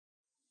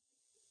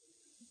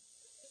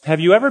Have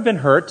you ever been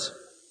hurt?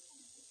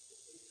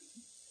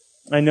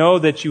 I know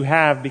that you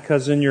have,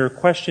 because in your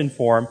question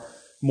form,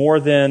 more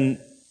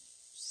than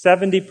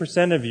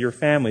 70% of your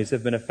families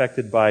have been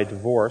affected by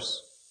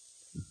divorce.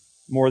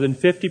 More than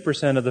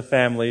 50% of the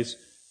families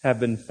have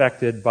been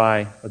affected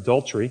by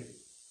adultery.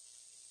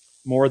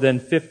 More than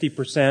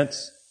 50%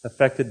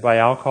 affected by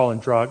alcohol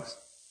and drugs.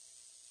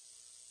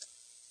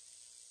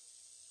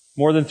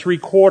 More than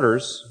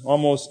 3/4,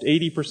 almost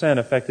 80%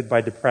 affected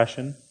by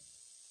depression.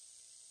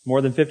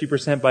 More than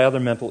 50% by other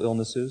mental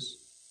illnesses.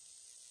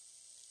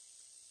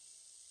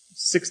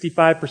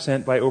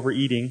 65% by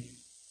overeating.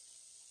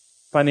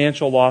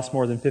 Financial loss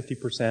more than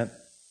 50%.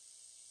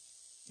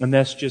 And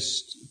that's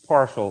just a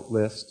partial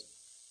list.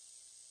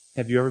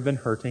 Have you ever been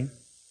hurting?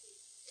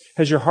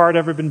 Has your heart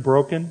ever been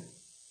broken?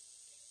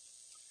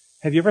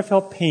 Have you ever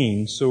felt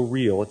pain so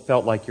real it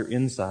felt like your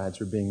insides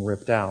were being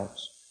ripped out?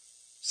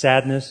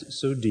 Sadness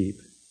so deep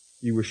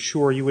you were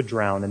sure you would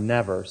drown and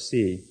never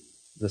see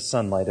the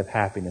sunlight of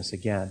happiness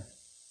again.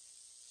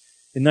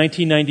 In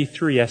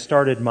 1993, I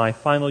started my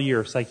final year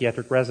of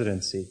psychiatric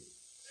residency.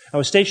 I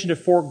was stationed at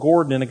Fort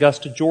Gordon in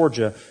Augusta,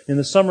 Georgia. In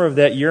the summer of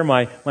that year,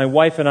 my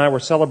wife and I were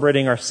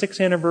celebrating our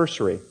 6th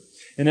anniversary.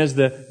 And as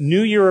the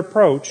new year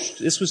approached,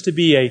 this was to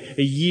be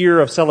a year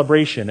of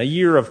celebration, a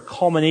year of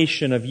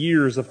culmination of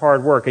years of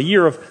hard work, a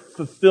year of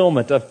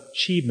fulfillment, of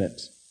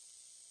achievement.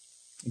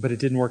 But it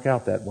didn't work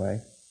out that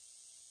way.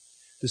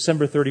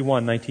 December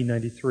 31,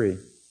 1993,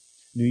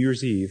 New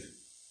Year's Eve,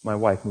 my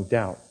wife moved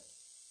out.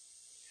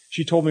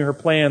 She told me her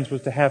plans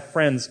was to have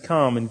friends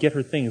come and get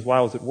her things while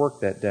I was at work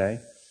that day.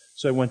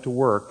 So I went to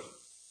work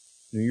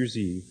New Year's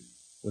Eve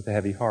with a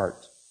heavy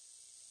heart.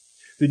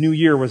 The new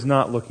year was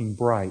not looking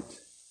bright.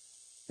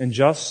 And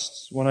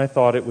just when I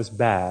thought it was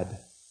bad,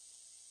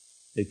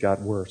 it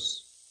got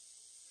worse.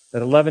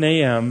 At 11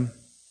 a.m.,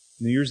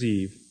 New Year's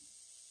Eve,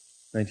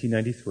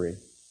 1993,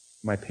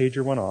 my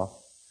pager went off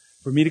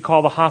for me to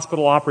call the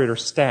hospital operator,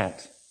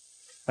 Stat.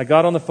 I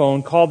got on the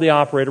phone, called the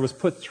operator, was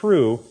put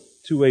through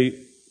to a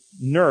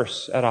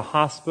nurse at a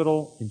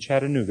hospital in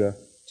Chattanooga,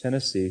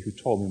 Tennessee, who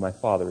told me my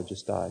father had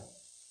just died.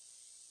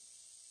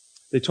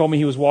 They told me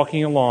he was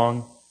walking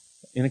along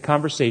in a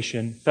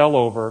conversation, fell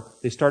over.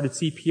 They started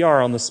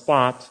CPR on the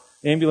spot.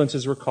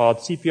 Ambulances were called.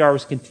 CPR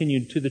was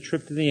continued to the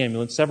trip to the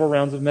ambulance, several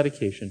rounds of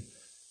medication,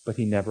 but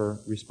he never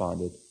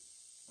responded.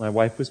 My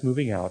wife was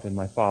moving out, and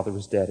my father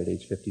was dead at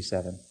age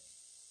 57.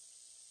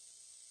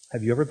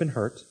 Have you ever been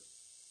hurt?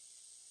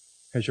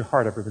 Has your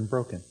heart ever been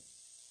broken?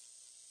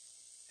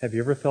 Have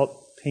you ever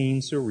felt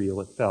pain so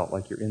real it felt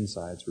like your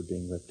insides were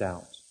being ripped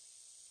out?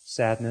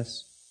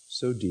 Sadness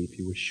so deep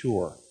you were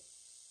sure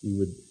you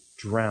would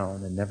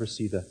drown and never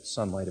see the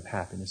sunlight of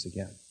happiness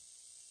again.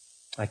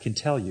 I can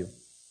tell you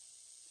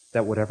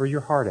that whatever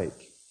your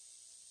heartache,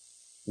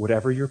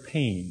 whatever your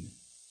pain,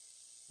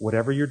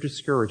 whatever your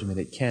discouragement,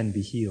 it can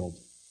be healed.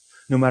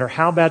 No matter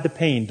how bad the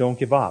pain, don't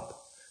give up.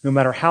 No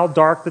matter how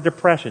dark the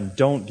depression,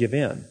 don't give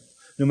in.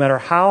 No matter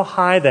how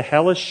high the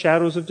hellish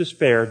shadows of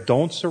despair,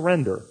 don't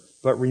surrender.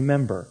 But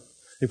remember,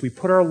 if we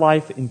put our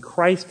life in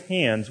Christ's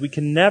hands, we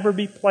can never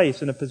be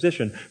placed in a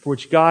position for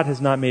which God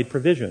has not made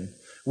provision.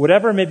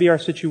 Whatever may be our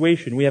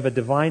situation, we have a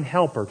divine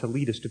helper to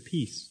lead us to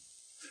peace.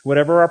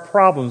 Whatever our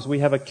problems, we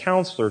have a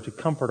counselor to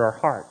comfort our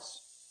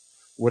hearts.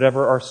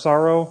 Whatever our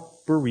sorrow,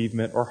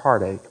 bereavement, or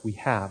heartache, we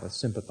have a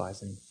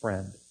sympathizing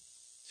friend.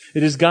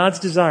 It is God's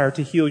desire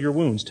to heal your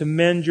wounds, to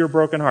mend your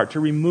broken heart, to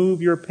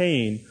remove your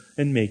pain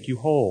and make you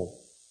whole.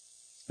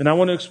 And I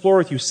want to explore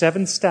with you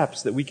 7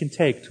 steps that we can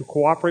take to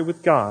cooperate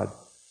with God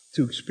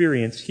to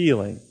experience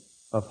healing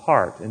of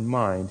heart and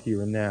mind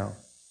here and now.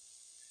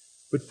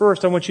 But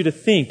first, I want you to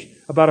think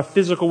about a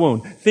physical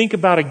wound. Think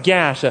about a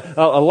gash,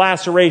 a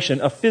laceration,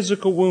 a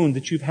physical wound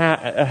that you've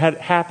had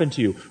happen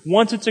to you.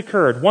 Once it's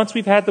occurred, once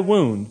we've had the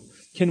wound,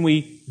 can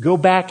we go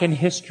back in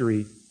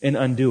history and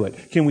undo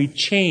it? Can we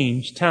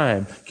change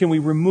time? Can we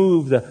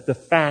remove the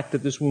fact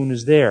that this wound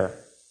is there?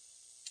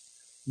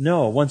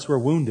 No, once we're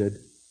wounded,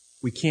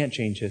 we can't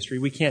change history.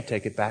 We can't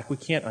take it back. We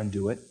can't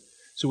undo it.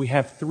 So we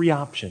have 3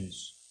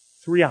 options.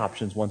 3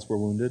 options once we're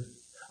wounded.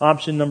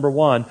 Option number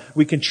 1,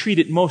 we can treat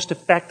it most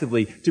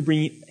effectively to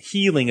bring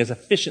healing as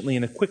efficiently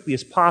and as quickly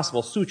as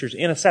possible. Sutures,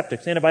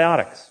 antiseptics,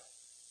 antibiotics.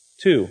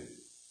 2,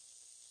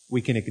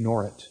 we can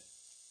ignore it.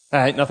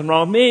 Ain't nothing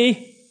wrong with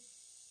me.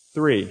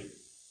 3,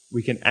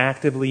 we can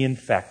actively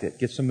infect it.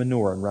 Get some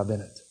manure and rub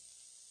in it.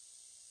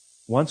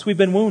 Once we've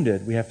been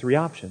wounded, we have 3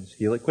 options.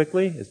 Heal it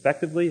quickly,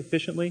 effectively,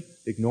 efficiently,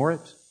 ignore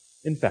it,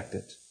 infect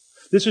it.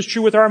 This is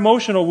true with our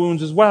emotional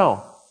wounds as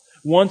well.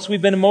 Once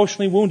we've been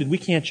emotionally wounded, we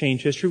can't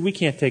change history. We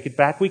can't take it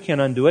back. We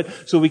can't undo it.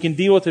 So we can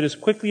deal with it as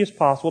quickly as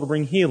possible to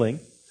bring healing.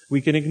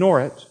 We can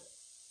ignore it.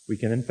 We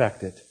can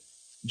infect it.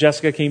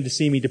 Jessica came to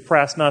see me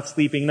depressed, not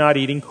sleeping, not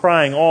eating,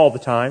 crying all the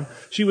time.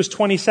 She was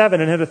 27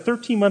 and had a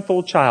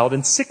 13-month-old child,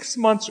 and 6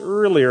 months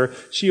earlier,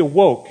 she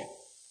awoke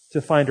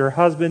to find her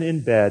husband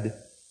in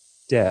bed,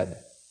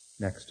 dead,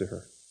 next to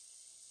her.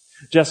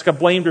 Jessica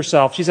blamed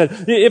herself. She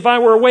said, if I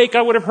were awake,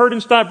 I would have heard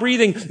him stop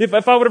breathing.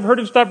 If I would have heard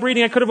him stop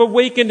breathing, I could have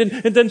awakened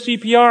and done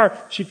CPR.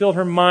 She filled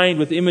her mind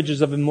with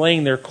images of him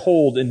laying there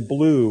cold and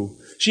blue.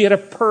 She had a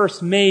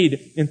purse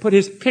made and put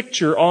his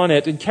picture on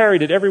it and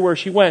carried it everywhere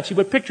she went. She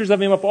put pictures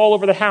of him up all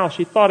over the house.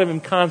 She thought of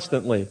him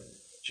constantly.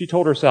 She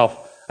told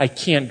herself, I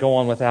can't go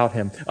on without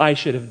him. I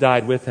should have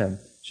died with him.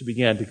 She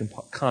began to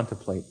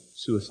contemplate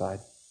suicide.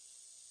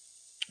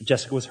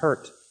 Jessica was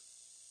hurt,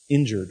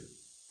 injured,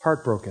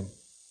 heartbroken.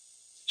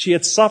 She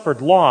had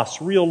suffered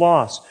loss, real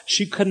loss.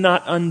 She could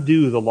not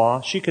undo the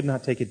loss. She could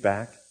not take it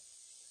back.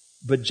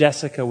 But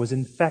Jessica was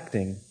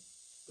infecting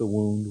the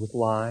wound with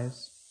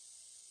lies,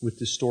 with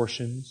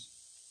distortions,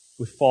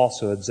 with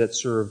falsehoods that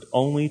served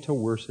only to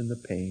worsen the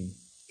pain,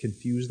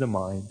 confuse the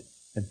mind,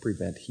 and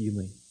prevent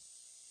healing.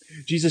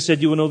 Jesus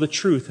said, you will know the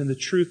truth, and the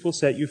truth will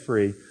set you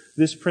free.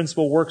 This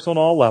principle works on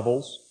all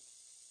levels.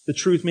 The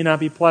truth may not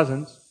be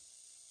pleasant,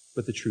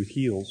 but the truth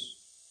heals.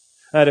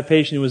 I had a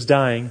patient who was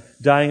dying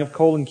of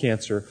colon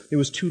cancer. It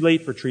was too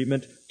late for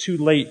treatment, too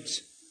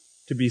late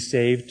to be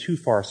saved, too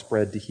far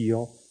spread to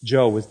heal.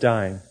 Joe was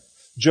dying.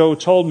 Joe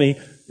told me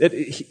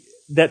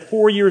that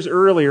 4 years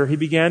earlier, he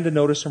began to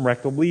notice some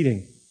rectal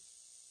bleeding.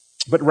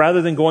 But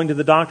rather than going to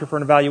the doctor for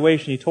an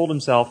evaluation, he told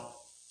himself,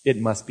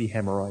 it must be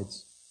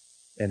hemorrhoids,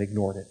 and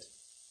ignored it.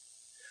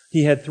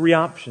 He had 3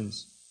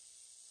 options.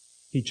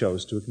 He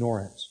chose to ignore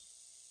it.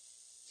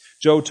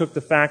 Joe took the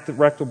fact of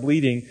rectal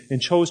bleeding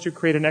and chose to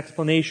create an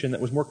explanation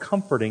that was more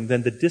comforting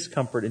than the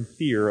discomfort and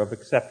fear of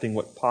accepting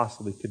what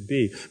possibly could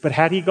be. But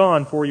had he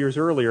gone 4 years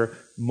earlier,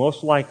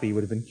 most likely he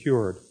would have been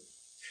cured.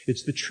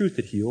 It's the truth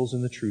that heals,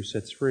 and the truth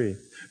sets free.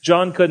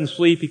 John couldn't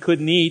sleep. He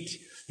couldn't eat.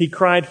 He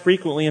cried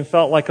frequently and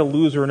felt like a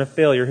loser and a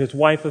failure. His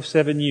wife of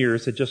 7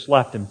 years had just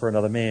left him for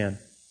another man.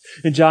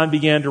 And John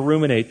began to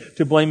ruminate,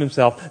 to blame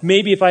himself.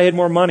 Maybe if I had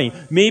more money,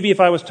 maybe if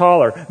I was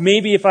taller,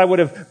 maybe if I would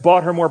have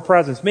bought her more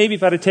presents, maybe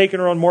if I'd have taken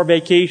her on more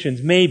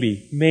vacations,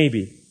 maybe.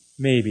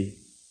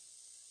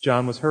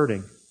 John was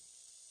hurting.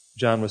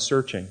 John was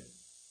searching.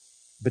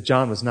 But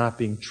John was not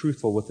being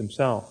truthful with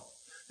himself.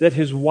 That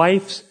his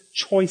wife's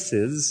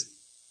choices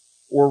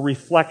were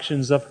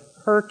reflections of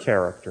her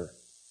character,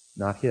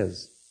 not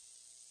his.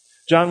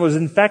 John was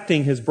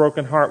infecting his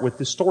broken heart with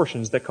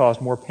distortions that caused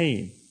more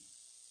pain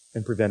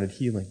and prevented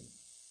healing.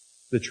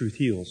 The truth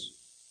heals.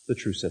 The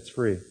truth sets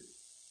free.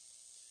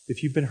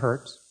 If you've been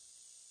hurt,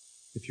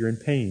 if you're in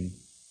pain,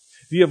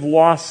 if you have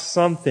lost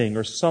something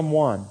or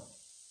someone,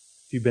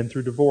 if you've been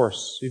through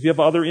divorce, if you have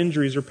other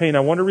injuries or pain, I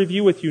want to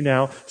review with you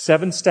now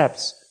 7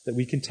 steps that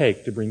we can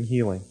take to bring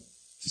healing.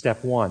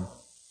 Step 1,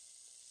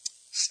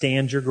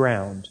 stand your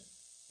ground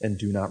and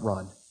do not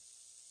run.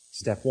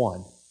 Step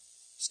 1,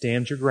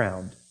 stand your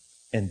ground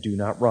and do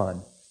not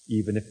run,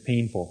 even if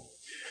painful.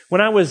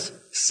 When I was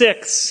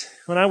six,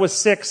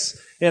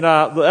 at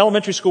the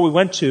elementary school we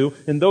went to,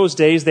 in those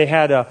days they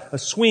had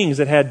swings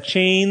that had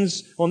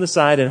chains on the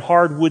side and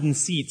hard wooden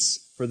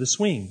seats for the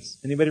swings.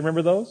 Anybody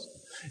remember those?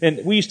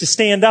 And we used to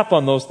stand up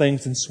on those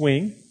things and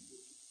swing.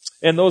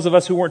 And those of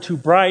us who weren't too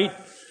bright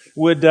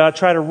would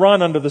try to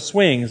run under the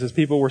swings as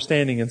people were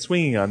standing and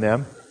swinging on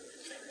them.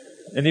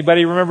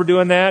 Anybody remember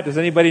doing that? Is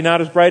anybody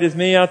not as bright as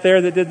me out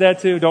there that did that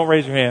too? Don't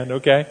raise your hand,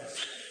 okay?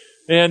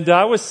 And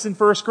I was in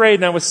first grade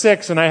and I was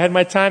 6 and I had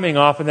my timing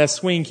off and that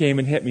swing came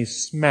and hit me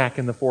smack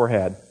in the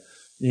forehead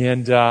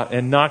and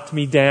knocked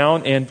me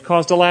down and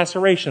caused a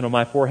laceration on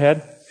my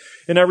forehead.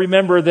 And I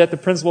remember that the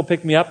principal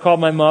picked me up, called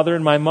my mother,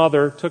 and my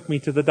mother took me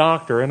to the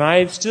doctor. And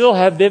I still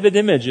have vivid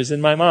images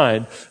in my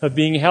mind of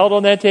being held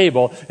on that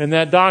table and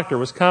that doctor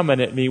was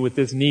coming at me with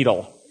this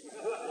needle.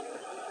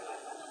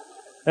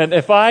 And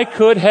if I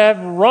could have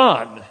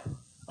run,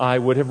 I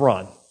would have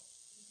run.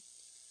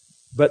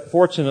 But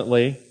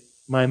fortunately,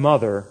 my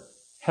mother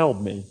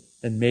held me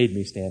and made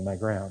me stand my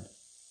ground.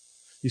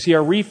 You see,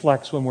 our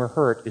reflex when we're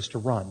hurt is to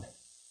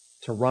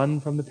run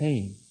from the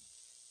pain.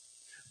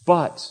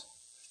 But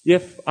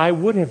if I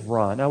would have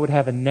run, I would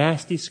have a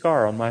nasty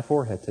scar on my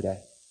forehead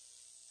today.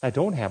 I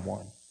don't have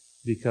one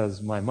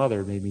because my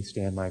mother made me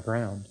stand my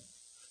ground.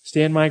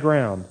 Stand my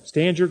ground.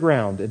 Stand your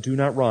ground and do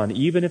not run,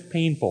 even if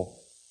painful.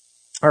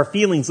 Our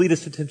feelings lead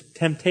us to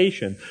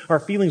temptation. Our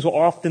feelings will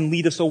often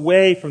lead us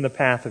away from the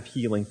path of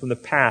healing, from the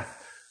path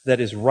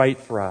that is right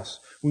for us.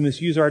 We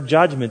must use our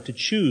judgment to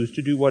choose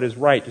to do what is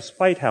right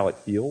despite how it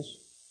feels.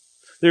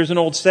 There's an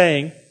old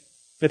saying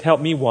that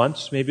helped me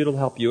once. Maybe it'll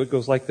help you. It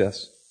goes like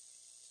this.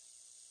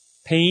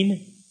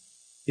 Pain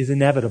is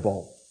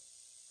inevitable,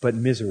 but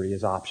misery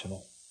is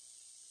optional.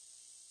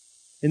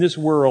 In this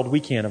world, we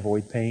can't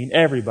avoid pain.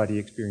 Everybody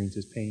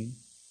experiences pain.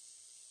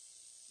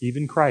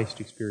 Even Christ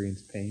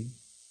experienced pain.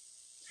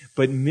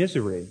 But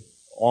misery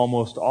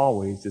almost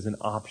always is an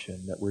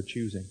option that we're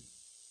choosing.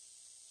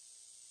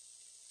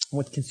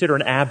 Let's consider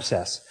an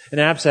abscess. An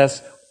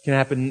abscess can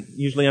happen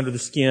usually under the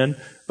skin,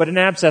 but an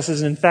abscess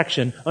is an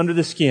infection under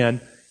the skin,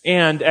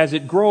 and as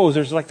it grows,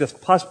 there's like this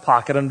pus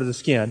pocket under the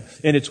skin,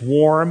 and it's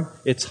warm,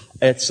 it's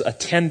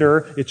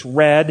tender, it's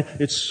red,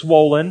 it's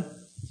swollen.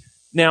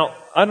 Now,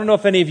 I don't know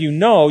if any of you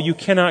know, you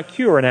cannot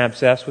cure an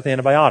abscess with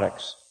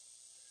antibiotics.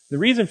 The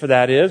reason for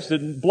that is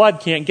that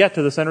blood can't get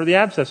to the center of the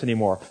abscess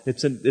anymore.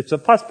 It's a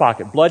pus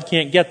pocket. Blood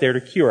can't get there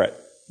to cure it.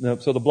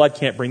 So the blood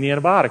can't bring the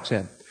antibiotics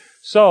in.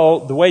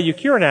 So the way you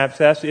cure an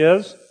abscess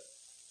is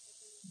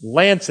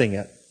lancing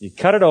it. You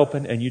cut it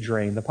open and you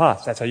drain the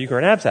pus. That's how you cure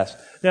an abscess.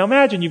 Now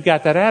imagine you've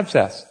got that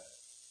abscess.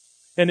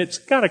 And it's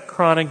got a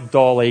chronic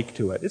dull ache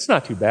to it. It's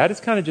not too bad. It's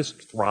kind of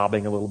just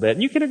throbbing a little bit.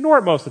 And you can ignore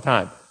it most of the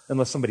time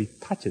unless somebody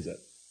touches it,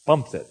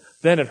 bumps it.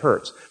 Then it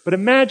hurts. But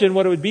imagine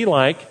what it would be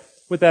like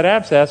with that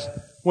abscess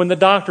when the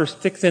doctor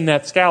sticks in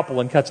that scalpel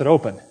and cuts it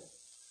open.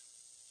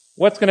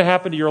 What's going to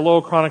happen to your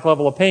low chronic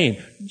level of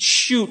pain?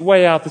 Shoot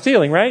way out the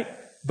ceiling, right?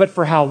 But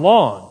for how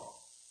long?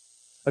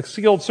 A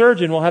skilled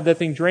surgeon will have that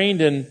thing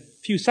drained in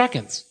a few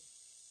seconds.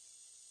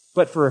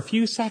 But for a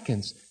few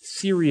seconds,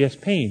 serious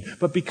pain.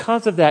 But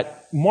because of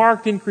that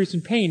marked increase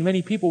in pain,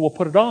 many people will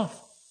put it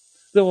off.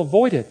 They'll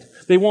avoid it.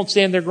 They won't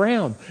stand their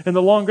ground. And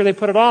the longer they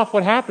put it off,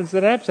 what happens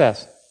to that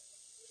abscess?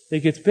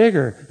 It gets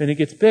bigger, and it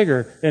gets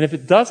bigger. And if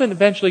it doesn't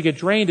eventually get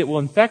drained, it will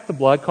infect the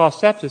blood, cause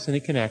sepsis, and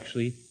it can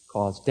actually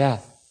cause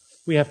death.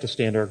 We have to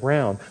stand our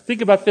ground.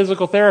 Think about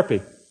physical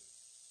therapy.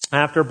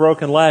 After a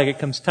broken leg, it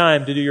comes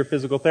time to do your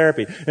physical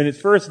therapy. And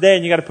it's first day,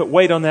 and you got to put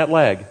weight on that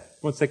leg.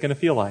 What's that going to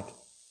feel like?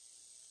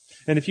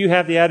 And if you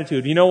have the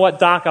attitude, you know what,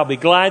 doc, I'll be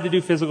glad to do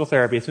physical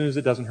therapy as soon as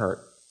it doesn't hurt.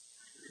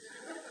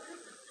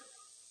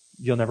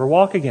 You'll never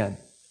walk again.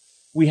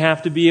 We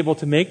have to be able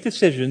to make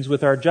decisions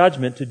with our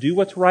judgment to do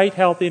what's right,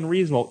 healthy, and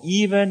reasonable,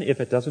 even if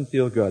it doesn't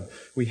feel good.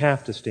 We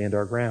have to stand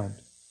our ground.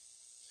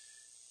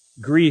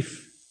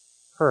 Grief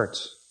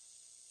hurts.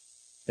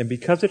 And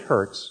because it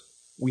hurts,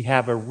 we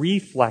have a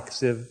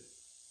reflexive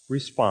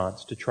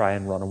response to try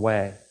and run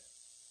away.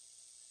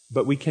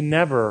 But we can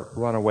never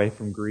run away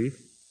from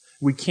grief.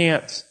 We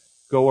can't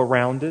go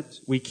around it.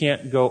 We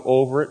can't go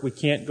over it. We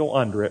can't go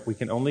under it. We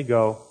can only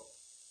go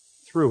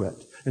through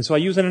it. And so I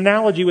use an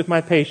analogy with my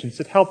patients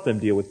that help them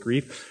deal with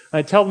grief.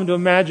 I tell them to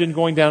imagine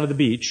going down to the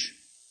beach.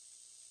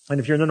 And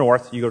if you're in the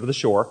north, you go to the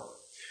shore.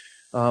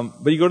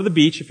 But you go to the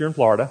beach if you're in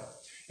Florida.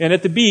 And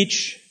at the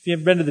beach, if you've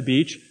ever been to the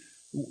beach,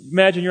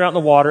 imagine you're out in the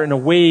water and a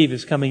wave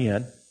is coming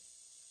in.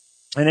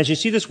 And as you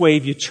see this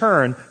wave, you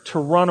turn to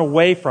run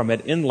away from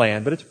it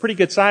inland. But it's a pretty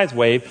good sized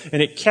wave,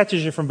 and it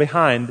catches you from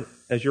behind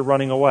as you're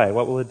running away.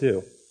 What will it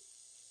do?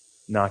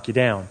 Knock you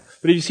down.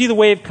 But if you see the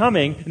wave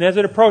coming, and as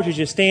it approaches,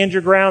 you stand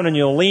your ground and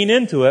you'll lean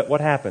into it,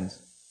 what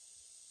happens?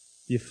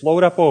 You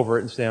float up over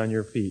it and stay on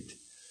your feet.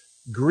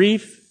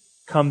 Grief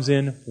comes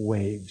in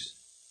waves.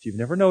 If you've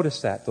never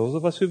noticed that, those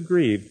of us who've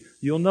grieved,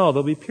 you'll know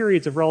there'll be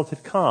periods of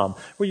relative calm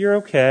where you're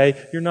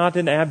okay, you're not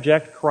in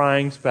abject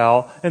crying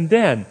spell, and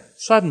then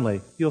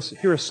suddenly you'll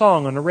hear a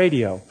song on the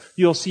radio,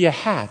 you'll see a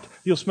hat,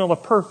 you'll smell a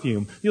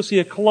perfume, you'll see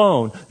a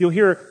cologne, you'll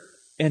hear,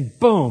 and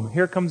boom,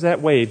 here comes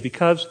that wave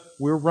because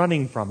we're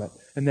running from it.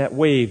 And that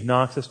wave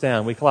knocks us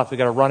down. We collapse. We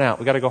got to run out.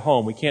 We got to go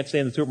home. We can't stay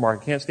in the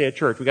supermarket. Can't stay at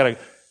church.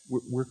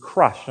 We're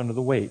crushed under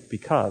the weight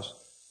because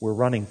we're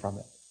running from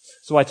it.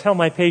 So I tell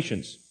my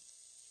patients,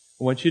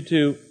 I want you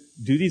to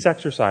do these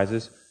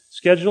exercises.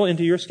 Schedule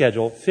into your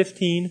schedule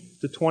 15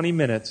 to 20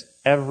 minutes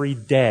every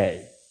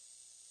day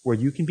where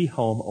you can be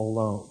home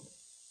alone.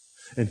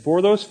 And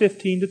for those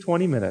 15 to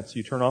 20 minutes,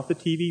 you turn off the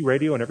TV,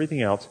 radio, and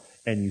everything else,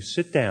 and you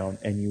sit down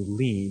and you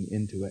lean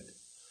into it.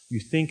 You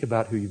think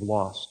about who you've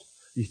lost.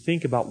 You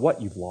think about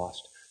what you've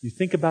lost. You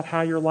think about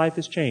how your life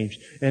has changed.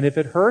 And if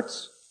it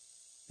hurts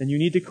and you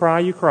need to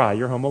cry, you cry.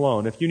 You're home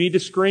alone. If you need to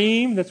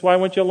scream, that's why I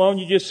want you alone,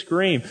 you just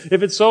scream.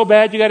 If it's so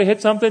bad you got to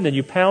hit something, then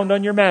you pound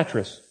on your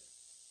mattress.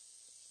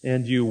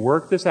 And you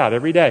work this out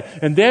every day.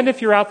 And then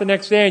if you're out the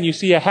next day and you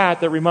see a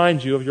hat that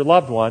reminds you of your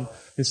loved one,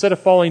 instead of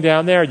falling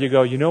down there, you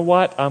go, you know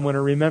what? I'm going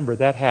to remember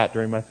that hat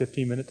during my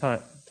 15-minute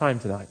time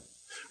tonight.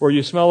 Or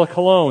you smell a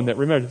cologne that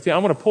remembers,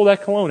 I'm going to pull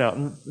that cologne out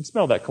and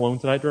smell that cologne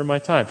tonight during my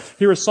time.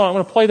 Hear a song, I'm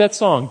going to play that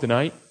song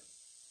tonight.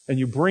 And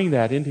you bring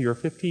that into your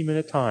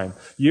 15-minute time.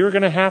 You're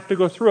going to have to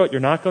go through it.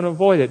 You're not going to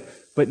avoid it.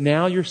 But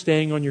now you're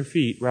staying on your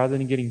feet rather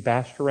than getting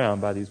bashed around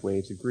by these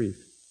waves of grief.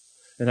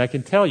 And I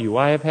can tell you,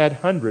 I have had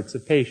hundreds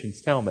of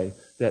patients tell me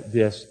that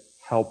this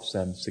helps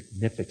them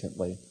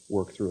significantly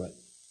work through it.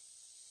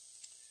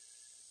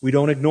 We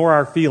don't ignore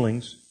our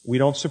feelings. We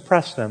don't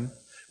suppress them.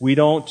 We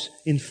don't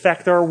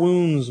infect our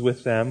wounds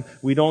with them.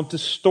 We don't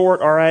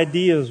distort our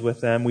ideas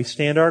with them. We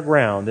stand our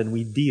ground and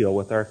we deal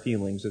with our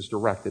feelings as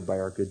directed by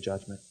our good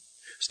judgment.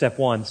 Step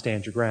 1,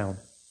 stand your ground.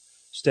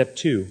 Step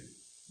 2,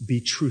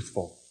 be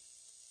truthful.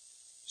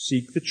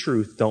 Seek the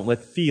truth. Don't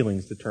let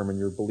feelings determine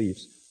your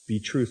beliefs. Be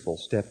truthful.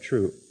 Step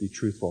 2, be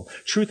truthful.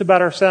 Truth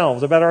about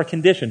ourselves, about our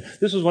condition.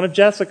 This was one of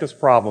Jessica's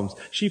problems.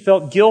 She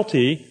felt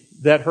guilty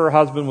that her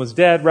husband was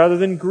dead rather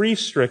than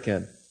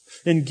grief-stricken.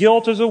 And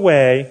guilt is a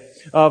way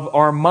of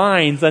our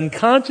minds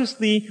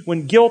unconsciously,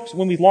 when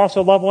we lost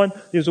a loved one,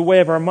 there's a way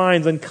of our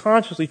minds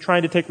unconsciously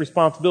trying to take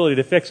responsibility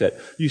to fix it.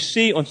 You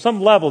see, on some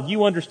level,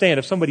 you understand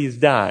if somebody has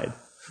died,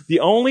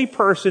 the only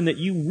person that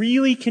you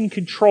really can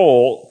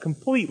control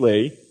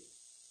completely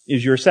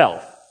is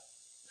yourself.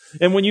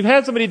 And when you've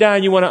had somebody die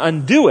and you want to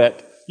undo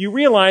it, you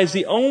realize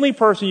the only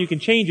person you can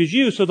change is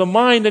you, so the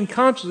mind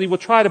unconsciously will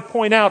try to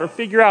point out or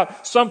figure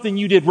out something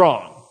you did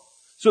wrong.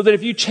 So that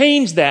if you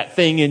change that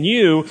thing in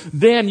you,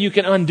 then you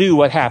can undo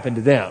what happened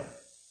to them.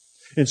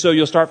 And so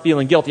you'll start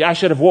feeling guilty. I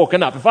should have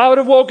woken up. If I would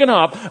have woken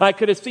up, I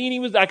could have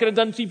seen I could have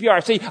done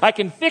CPR. See, I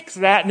can fix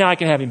that, now I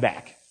can have him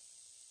back.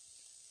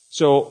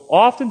 So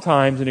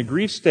oftentimes in a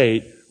grief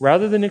state,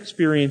 rather than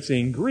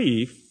experiencing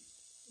grief,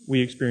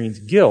 we experience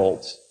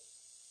guilt.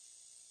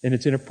 And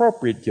it's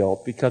inappropriate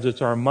guilt because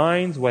it's our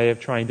mind's way of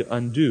trying to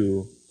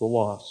undo the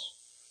loss.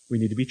 We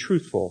need to be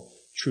truthful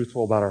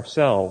about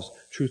ourselves,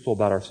 truthful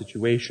about our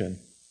situation.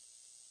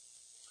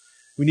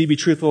 We need to be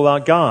truthful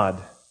about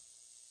God.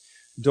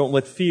 Don't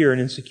let fear and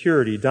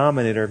insecurity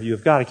dominate our view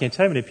of God. I can't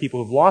tell you how many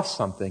people who've lost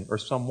something or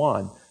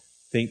someone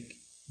think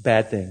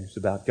bad things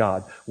about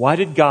God. Why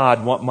did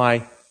God want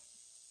my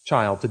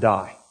child to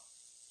die?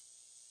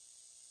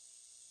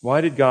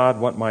 Why did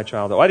God want my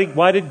child to die?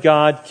 Why did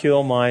God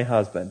kill my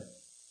husband?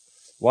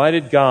 Why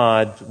did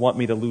God want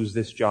me to lose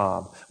this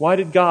job? Why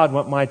did God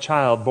want my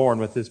child born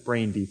with this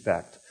brain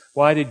defect?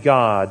 Why did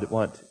God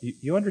want...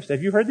 You understand?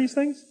 Have you heard these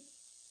things?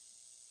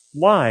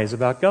 Lies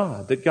about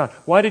God.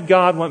 Why did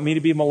God want me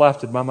to be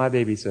molested by my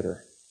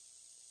babysitter?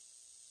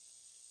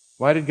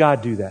 Why did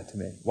God do that to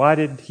me? Why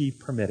did He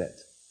permit it?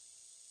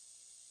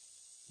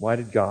 Why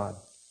did God?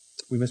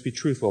 We must be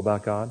truthful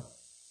about God.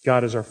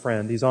 God is our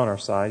friend. He's on our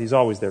side. He's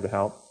always there to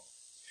help.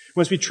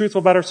 We must be truthful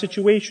about our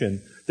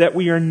situation, that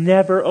we are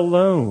never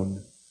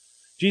alone.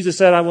 Jesus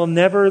said, I will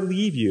never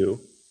leave you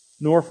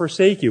nor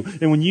forsake you.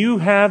 And when you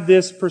have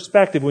this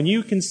perspective, when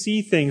you can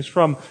see things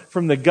from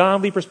the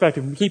godly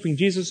perspective, from keeping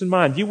Jesus in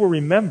mind, you will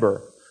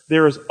remember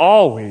there is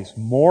always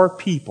more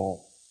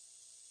people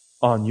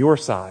on your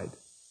side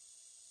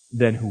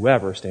than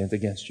whoever stands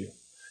against you.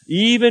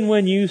 Even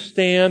when you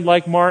stand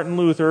like Martin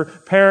Luther,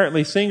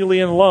 apparently singly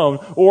and alone,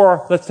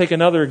 or let's take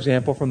another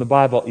example from the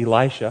Bible,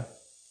 Elisha,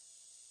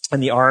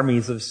 and the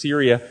armies of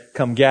Syria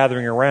come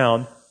gathering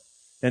around,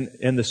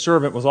 and the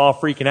servant was all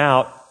freaking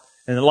out.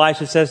 And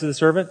Elisha says to the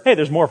servant, hey,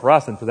 there's more for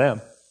us than for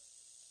them.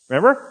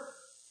 Remember?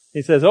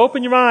 He says,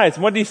 open your eyes.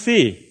 And what did he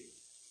see?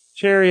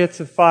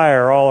 Chariots of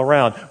fire all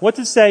around. What's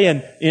it say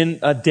in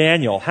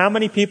Daniel? How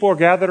many people are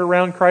gathered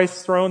around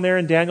Christ's throne there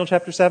in Daniel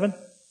chapter 7?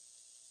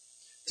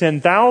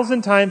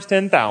 10,000 times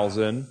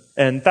 10,000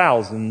 and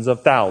thousands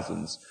of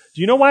thousands.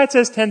 Do you know why it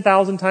says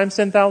 10,000 times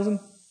 10,000?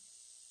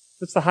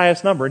 That's the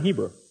highest number in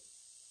Hebrew.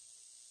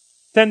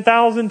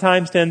 10,000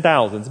 times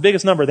 10,000. It's the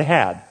biggest number they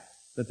had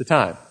at the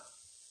time.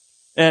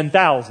 And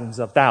thousands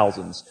of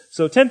thousands.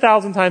 So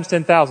 10,000 times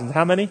 10,000,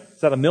 how many?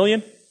 Is that a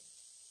million?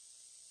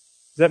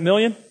 Is that a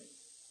million?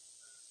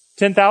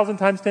 10,000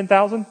 times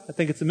 10,000? I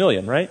think it's a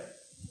million, right?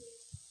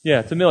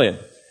 Yeah, it's a million.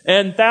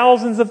 And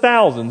thousands of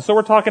thousands. So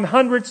we're talking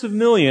hundreds of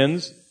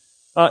millions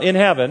in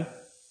heaven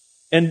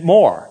and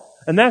more.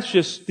 And that's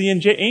just the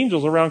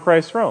angels around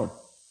Christ's throne.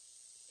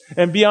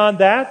 And beyond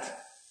that,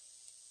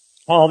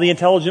 all the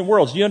intelligent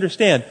worlds. Do you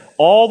understand?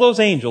 All those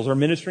angels are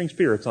ministering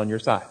spirits on your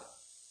side.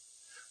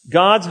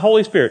 God's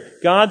Holy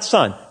Spirit, God's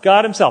Son,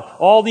 God Himself,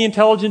 all the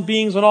intelligent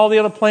beings on all the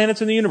other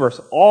planets in the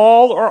universe,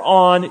 all are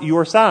on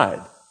your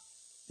side.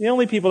 The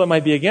only people that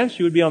might be against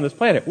you would be on this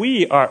planet.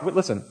 We're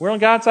on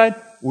God's side,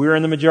 we're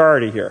in the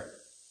majority here.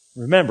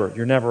 Remember,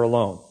 you're never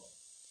alone.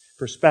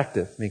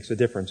 Perspective makes a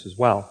difference as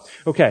well.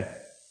 Okay,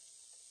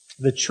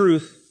 the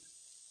truth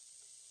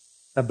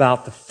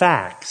about the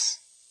facts.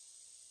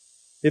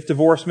 If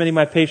divorced, many of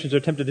my patients are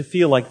tempted to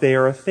feel like they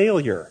are a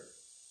failure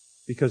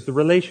because the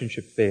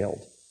relationship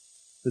failed.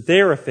 That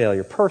they are a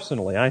failure.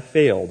 Personally, I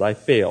failed.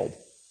 The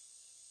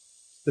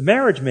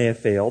marriage may have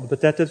failed, but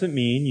that doesn't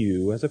mean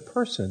you as a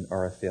person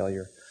are a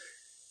failure.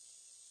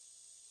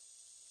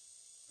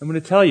 I'm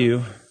going to tell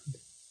you,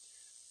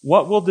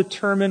 what will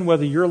determine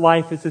whether your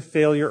life is a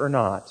failure or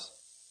not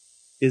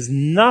is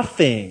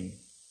nothing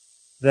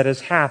that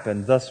has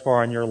happened thus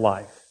far in your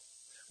life.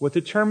 What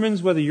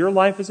determines whether your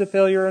life is a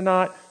failure or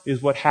not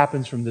is what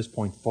happens from this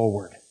point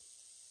forward.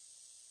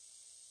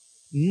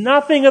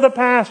 Nothing of the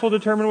past will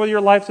determine whether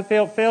your life's a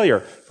failure.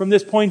 From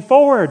this point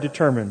forward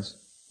determines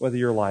whether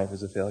your life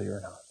is a failure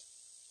or not.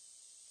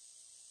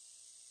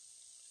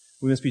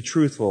 We must be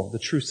truthful. The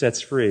truth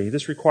sets free.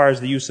 This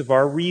requires the use of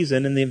our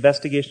reason and the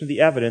investigation of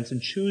the evidence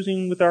and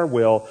choosing with our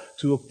will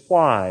to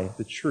apply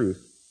the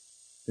truth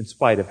in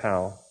spite of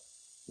how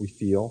we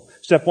feel.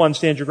 Step 1,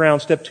 stand your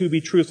ground. Step 2,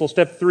 be truthful.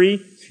 Step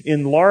 3,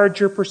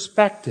 enlarge your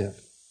perspective.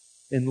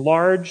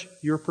 Enlarge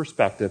your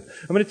perspective.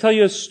 I'm going to tell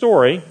you a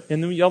story,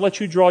 and then I'll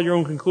let you draw your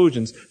own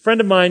conclusions. A friend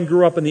of mine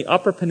grew up in the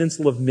Upper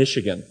Peninsula of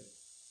Michigan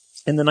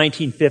in the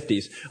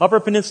 1950s.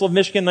 Upper Peninsula of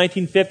Michigan,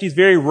 1950s,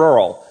 very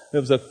rural. It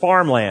was a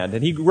farmland,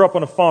 and he grew up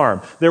on a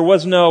farm. There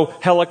was no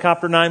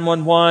helicopter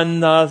 911,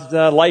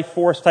 life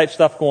force type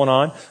stuff going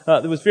on.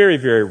 It was very,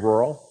 very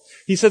rural.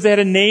 He says they had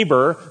a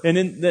neighbor,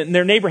 and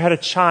their neighbor had a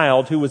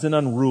child who was an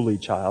unruly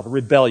child, a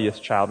rebellious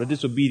child, a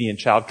disobedient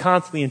child,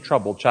 constantly in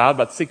trouble child,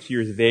 about 6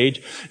 years of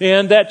age.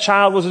 And that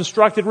child was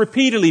instructed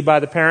repeatedly by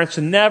the parents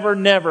to never,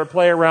 never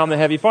play around the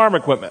heavy farm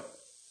equipment.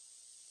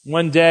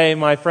 One day,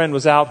 my friend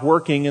was out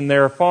working in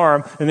their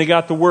farm, and they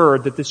got the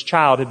word that this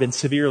child had been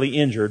severely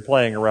injured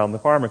playing around the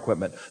farm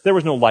equipment. There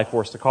was no life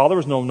force to call. There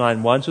was no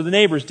 911, so the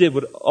neighbors did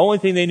what only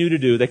thing they knew to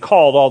do. They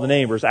called all the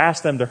neighbors,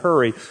 asked them to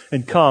hurry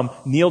and come,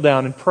 kneel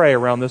down and pray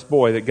around this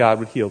boy that God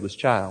would heal this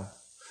child.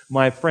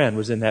 My friend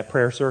was in that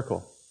prayer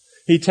circle.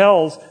 He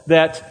tells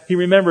that he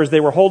remembers they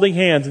were holding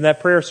hands in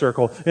that prayer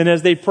circle, and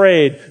as they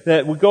prayed,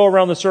 that we go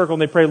around the circle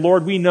and they pray,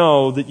 Lord, we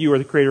know that you are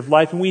the creator of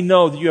life, and we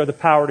know that you have the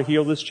power to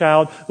heal this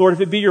child. Lord, if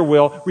it be your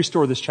will,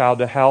 restore this child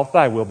to health.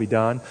 Thy will be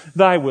done.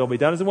 Thy will be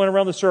done. As they went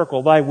around the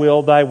circle, thy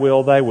will, thy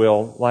will, thy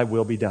will, thy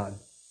will be done.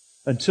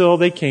 Until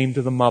they came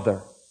to the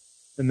mother.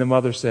 And the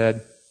mother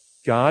said,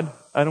 God,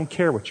 I don't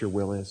care what your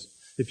will is.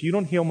 If you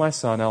don't heal my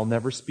son, I'll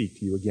never speak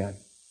to you again.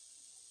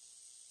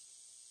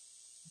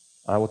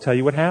 I will tell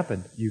you what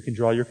happened. You can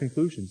draw your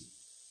conclusions.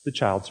 The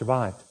child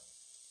survived.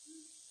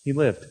 He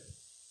lived.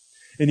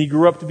 And he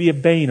grew up to be a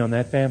bane on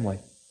that family.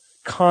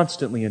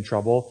 Constantly in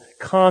trouble,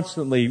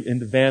 constantly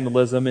into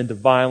vandalism, into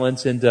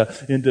violence,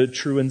 into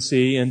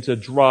truancy, into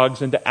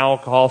drugs, into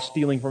alcohol,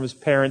 stealing from his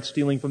parents,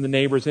 stealing from the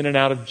neighbors, in and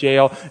out of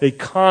jail. A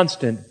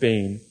constant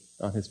bane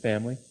on his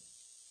family.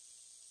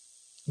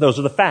 Those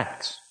are the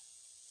facts.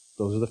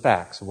 Those are the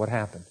facts of what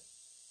happened.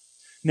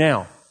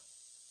 Now,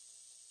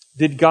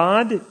 did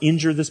God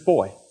injure this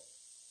boy?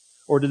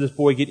 Or did this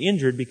boy get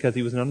injured because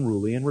he was an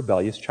unruly and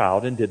rebellious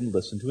child and didn't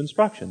listen to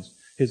instructions?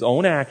 His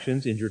own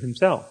actions injured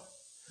himself.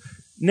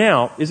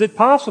 Now, is it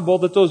possible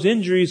that those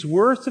injuries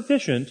were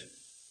sufficient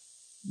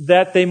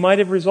that they might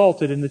have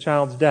resulted in the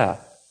child's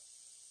death?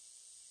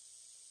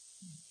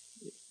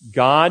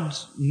 God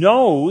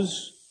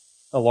knows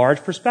a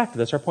large perspective.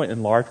 That's our point,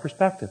 in large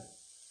perspective.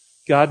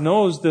 God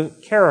knows the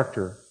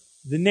character,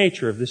 the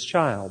nature of this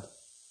child.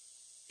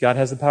 God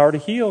has the power to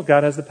heal.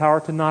 God has the power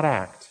to not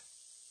act.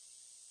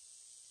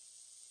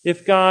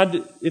 If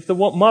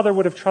the mother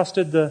would have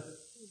trusted the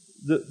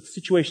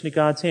situation in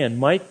God's hand,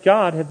 might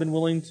God have been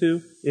willing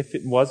to, if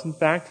it was in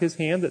fact his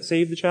hand that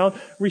saved the child,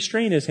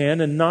 restrain his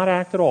hand and not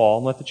act at all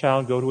and let the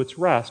child go to its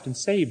rest and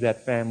save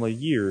that family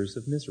years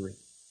of misery?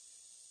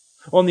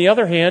 On the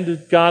other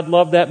hand, God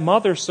loved that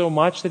mother so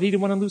much that he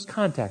didn't want to lose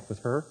contact with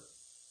her,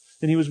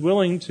 and he was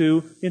willing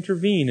to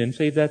intervene and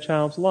save that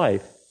child's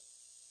life.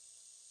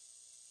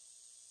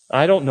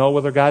 I don't know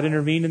whether God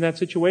intervened in that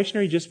situation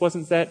or he just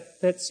wasn't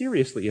that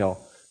seriously ill.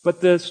 But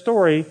the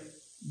story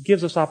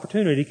gives us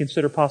opportunity to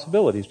consider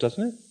possibilities,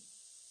 doesn't it?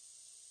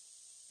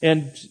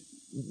 And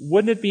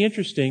wouldn't it be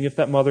interesting if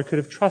that mother could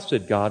have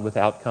trusted God with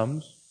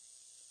outcomes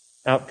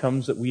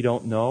that we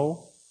don't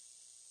know?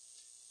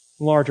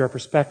 Enlarge our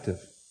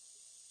perspective.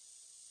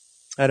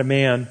 I had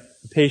a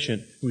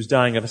patient who was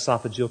dying of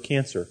esophageal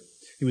cancer.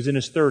 He was in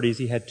his 30s.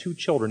 He had 2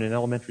 children in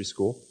elementary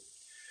school.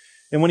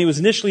 And when he was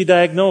initially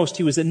diagnosed,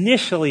 he was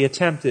initially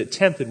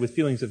tempted with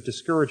feelings of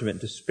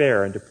discouragement,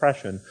 despair, and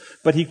depression.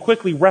 But he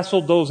quickly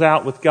wrestled those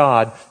out with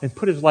God and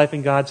put his life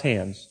in God's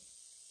hands.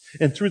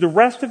 And through the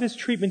rest of his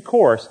treatment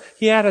course,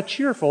 he had a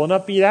cheerful and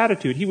upbeat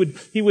attitude.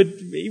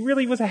 He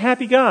really was a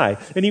happy guy.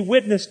 And he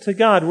witnessed to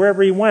God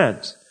wherever he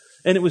went.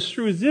 And it was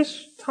through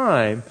this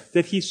time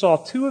that he saw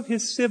 2 of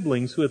his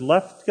siblings who had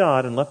left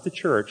God and left the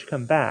church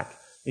come back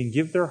and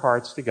give their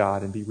hearts to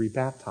God and be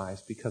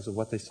rebaptized because of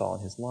what they saw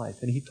in his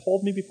life. And he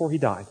told me before he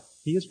died,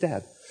 he is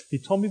dead. He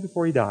told me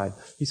before he died,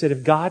 he said,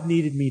 if God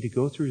needed me to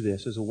go through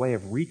this as a way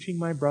of reaching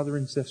my brother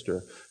and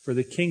sister for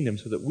the kingdom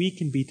so that we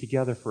can be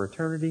together for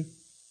eternity,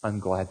 I'm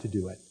glad to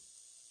do it.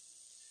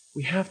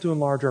 We have to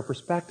enlarge our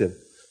perspective.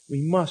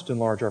 We must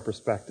enlarge our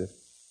perspective.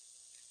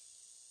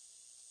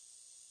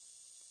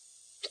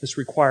 This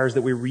requires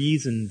that we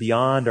reason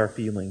beyond our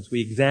feelings.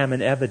 We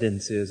examine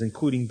evidences,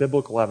 including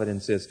biblical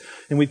evidences,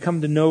 and we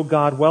come to know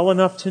God well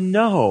enough to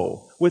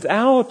know,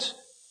 without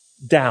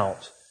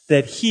doubt,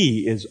 that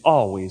He is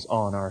always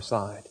on our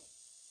side.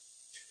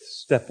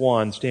 Step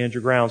 1, stand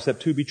your ground. Step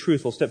 2, be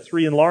truthful. Step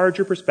 3, enlarge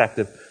your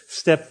perspective.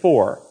 Step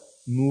 4,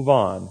 move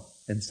on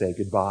and say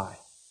goodbye.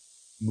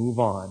 Move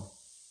on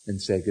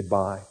and say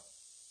goodbye.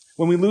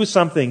 When we lose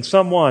something,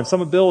 someone,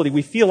 some ability,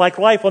 we feel like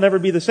life will never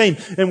be the same.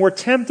 And we're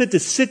tempted to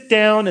sit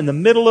down in the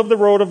middle of the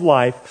road of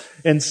life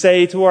and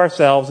say to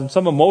ourselves in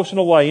some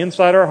emotional way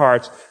inside our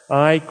hearts,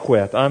 I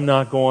quit. I'm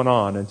not going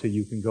on until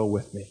you can go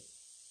with me.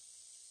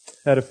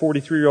 I had a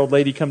 43-year-old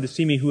lady come to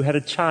see me who had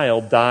a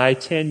child die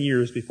 10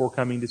 years before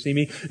coming to see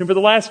me. And for the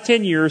last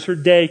 10 years, her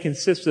day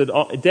consisted,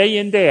 day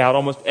in, day out,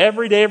 almost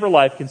every day of her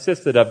life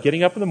consisted of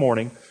getting up in the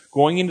morning,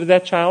 going into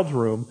that child's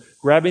room,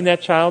 grabbing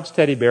that child's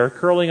teddy bear,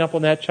 curling up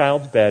on that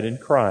child's bed,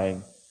 and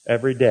crying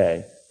every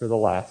day for the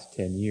last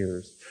 10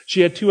 years.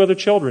 She had 2 other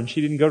children.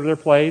 She didn't go to their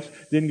plays,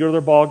 didn't go to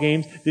their ball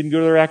games, didn't go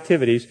to their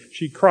activities.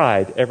 She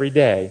cried every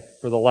day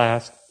for the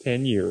last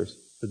 10 years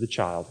for the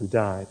child who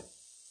died.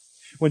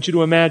 I want you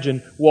to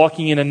imagine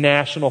walking in a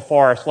national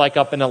forest like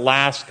up in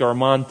Alaska or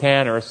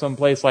Montana or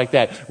someplace like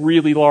that.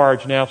 Really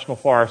large national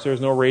forest. There's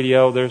no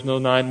radio, there's no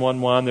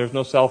 911, there's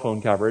no cell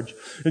phone coverage.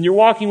 And you're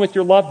walking with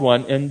your loved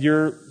one and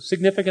your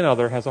significant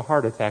other has a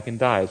heart attack and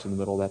dies in the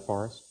middle of that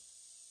forest.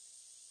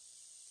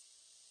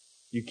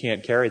 You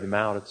can't carry them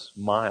out. It's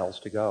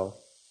miles to go.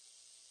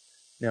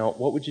 Now,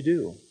 what would you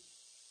do?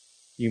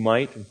 You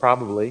might and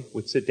probably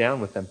would sit down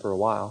with them for a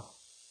while,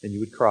 and you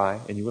would cry,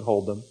 and you would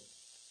hold them.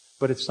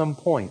 But at some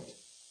point,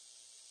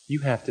 you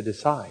have to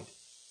decide.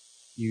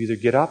 You either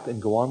get up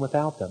and go on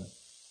without them,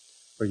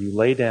 or you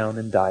lay down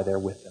and die there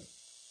with them.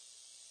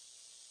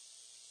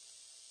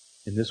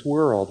 In this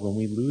world, when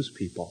we lose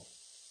people,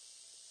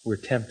 we're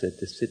tempted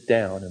to sit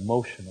down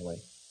emotionally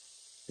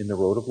in the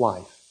road of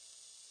life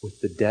with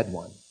the dead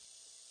one,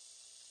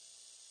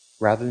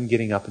 rather than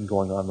getting up and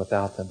going on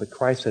without them. But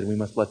Christ said we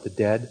must let the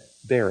dead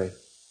bury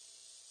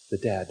the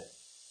dead.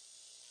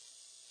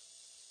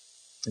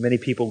 And many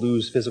people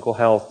lose physical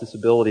health,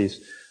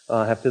 disabilities,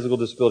 have physical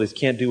disabilities,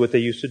 can't do what they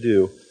used to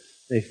do.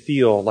 They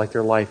feel like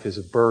their life is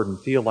a burden,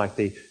 feel like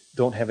they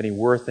don't have any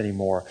worth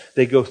anymore.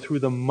 They go through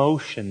the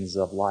motions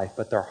of life,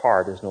 but their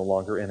heart is no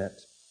longer in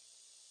it.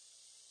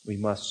 We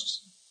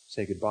must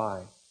say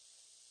goodbye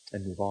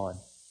and move on.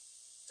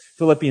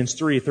 Philippians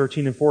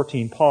 3:13 and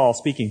 14, Paul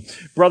speaking,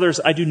 "Brothers,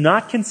 I do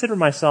not consider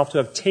myself to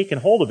have taken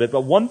hold of it,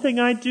 but one thing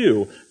I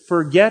do,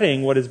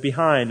 forgetting what is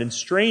behind and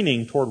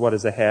straining toward what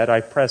is ahead,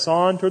 I press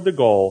on toward the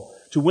goal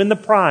to win the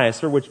prize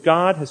for which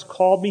God has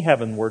called me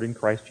heavenward in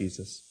Christ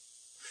Jesus."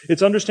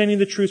 It's understanding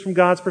the truth from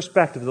God's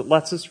perspective that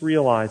lets us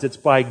realize it's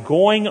by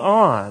going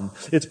on,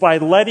 it's by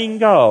letting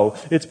go,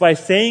 it's by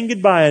saying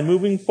goodbye and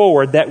moving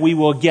forward that we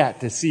will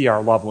get to see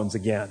our loved ones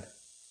again.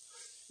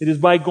 It is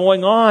by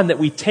going on that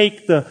we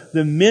take the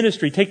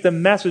ministry, take the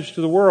message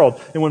to the world.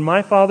 And when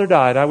my father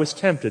died, I was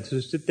tempted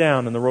to sit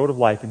down on the road of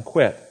life and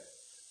quit.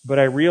 But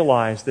I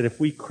realized that if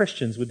we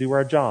Christians would do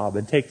our job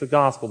and take the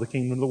gospel, the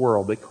kingdom of the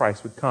world, that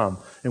Christ would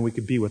come and we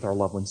could be with our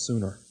loved ones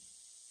sooner.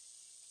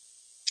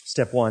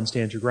 Step 1,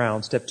 stand your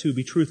ground. Step 2,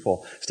 be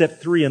truthful. Step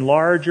 3,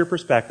 enlarge your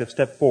perspective.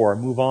 Step 4,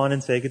 move on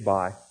and say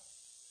goodbye.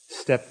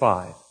 Step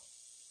 5,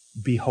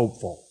 be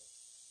hopeful.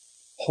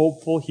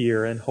 Hopeful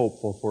here and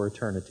hopeful for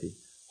eternity.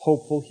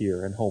 Hopeful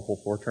here and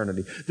hopeful for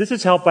eternity. This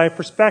is helped by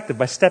perspective,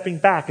 by stepping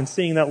back and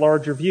seeing that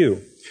larger view.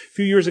 A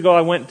few years ago,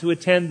 I went to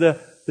attend the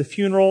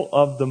funeral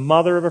of the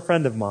mother of a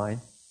friend of mine.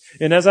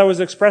 And as I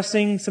was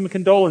expressing some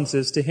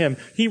condolences to him,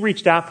 he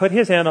reached out, put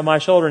his hand on my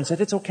shoulder and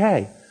said, "It's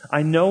okay.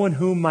 I know in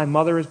whom my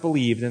mother has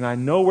believed, and I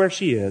know where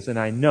she is, and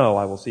I know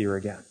I will see her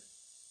again."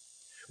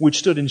 Which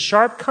stood in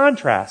sharp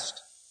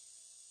contrast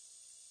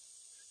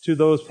to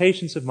those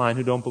patients of mine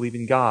who don't believe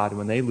in God.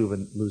 When they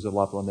lose a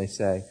loved one, they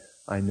say,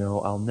 "I know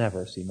I'll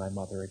never see my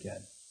mother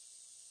again."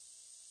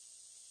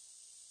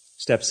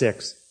 Step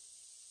 6,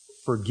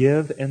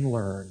 forgive and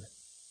learn.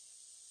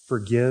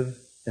 Forgive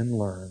and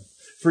learn.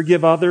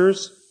 Forgive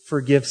others,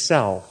 forgive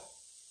self,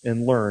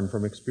 and learn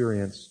from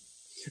experience.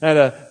 I had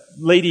a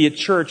lady at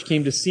church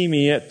came to see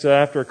me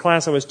after a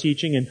class I was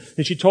teaching,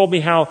 and she told me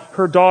how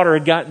her daughter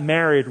had gotten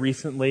married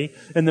recently,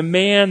 and the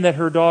man that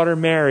her daughter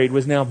married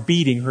was now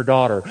beating her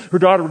daughter. Her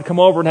daughter would come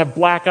over and have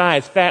black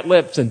eyes, fat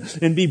lips,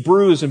 and be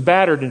bruised and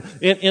battered.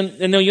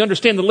 And now you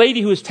understand, the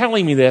lady who is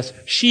telling me this,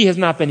 she has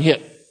not been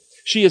hit.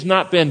 She has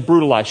not been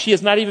brutalized. She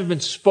has not even been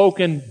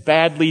spoken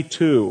badly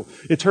to.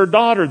 It's her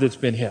daughter that's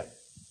been hit.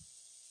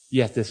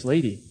 Yet this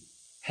lady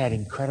had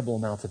incredible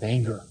amounts of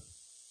anger,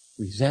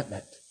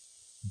 resentment,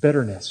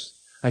 bitterness.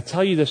 I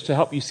tell you this to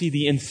help you see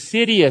the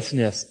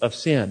insidiousness of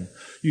sin.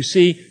 You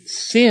see,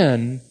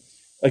 sin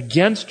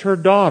against her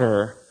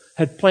daughter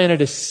had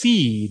planted a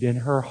seed in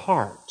her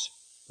heart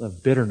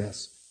of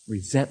bitterness,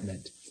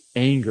 resentment,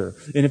 anger.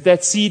 And if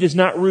that seed is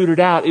not rooted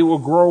out, it will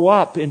grow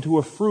up into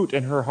a fruit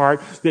in her heart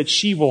that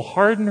she will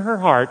harden her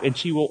heart and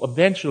she will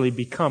eventually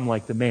become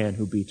like the man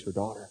who beats her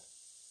daughter.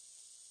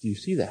 Do you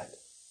see that?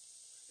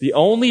 The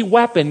only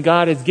weapon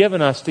God has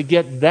given us to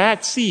get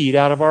that seed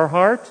out of our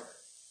heart,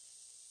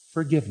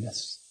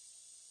 forgiveness.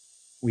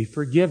 We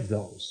forgive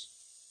those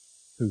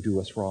who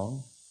do us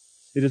wrong.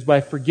 It is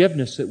by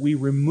forgiveness that we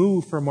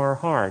remove from our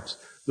hearts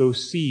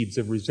those seeds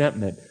of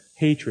resentment,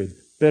 hatred,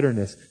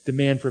 bitterness,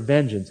 demand for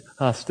vengeance,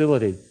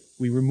 hostility.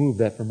 We remove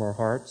that from our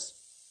hearts.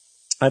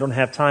 I don't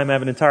have time. I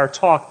have an entire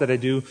talk that I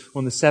do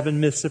on the 7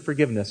 myths of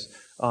forgiveness.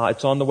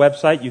 It's on the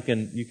website. You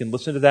can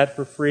listen to that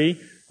for free.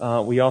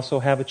 We also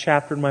have a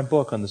chapter in my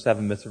book on the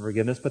 7 myths of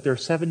forgiveness, but there are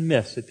 7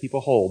 myths that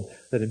people hold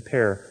that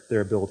impair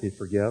their ability to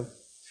forgive.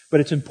 But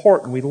it's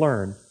important we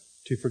learn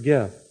to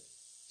forgive.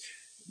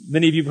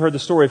 Many of you have heard the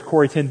story of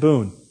Corrie ten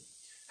Boom,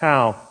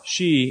 how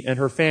she and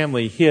her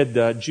family hid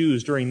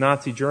Jews during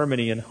Nazi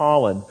Germany in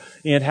Holland,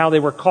 and how they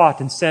were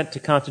caught and sent to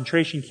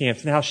concentration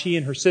camps, and how she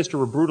and her sister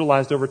were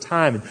brutalized over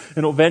time,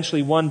 and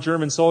eventually one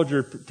German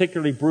soldier,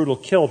 particularly brutal,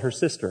 killed her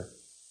sister.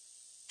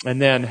 And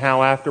then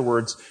how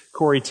afterwards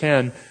Corrie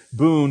ten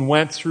Boom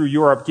went through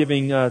Europe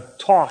giving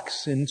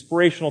talks,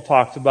 inspirational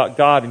talks about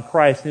God and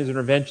Christ and His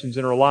interventions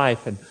in her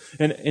life. And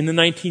in the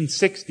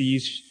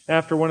 1960s,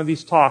 after one of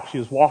these talks, she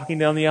was walking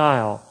down the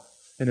aisle,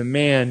 and a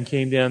man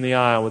came down the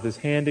aisle with his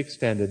hand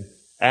extended,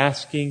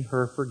 asking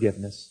her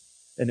forgiveness.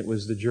 And it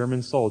was the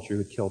German soldier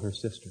who had killed her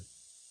sister.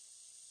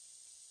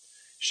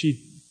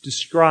 She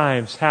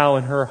describes how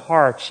in her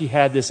heart she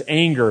had this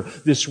anger,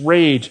 this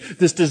rage,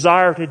 this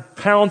desire to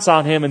pounce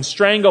on him and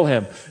strangle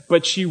him.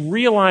 But she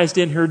realized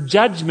in her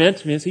judgment,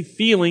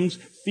 feelings,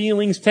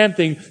 feelings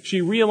tempting,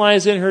 she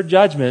realized in her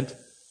judgment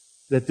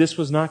that this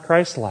was not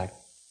Christ-like,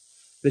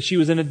 that she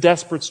was in a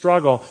desperate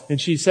struggle, and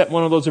she set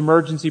one of those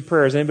emergency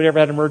prayers. Anybody ever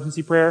had an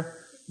emergency prayer?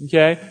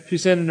 Okay? She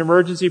said an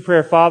emergency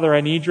prayer, Father,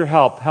 I need your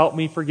help. Help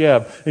me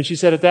forgive. And she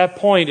said at that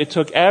point, it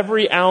took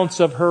every ounce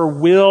of her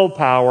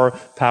willpower,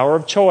 power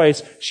of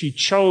choice. She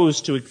chose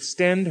to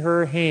extend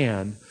her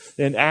hand.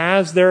 And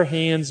as their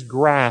hands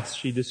grasped,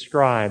 she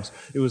describes,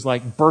 it was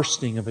like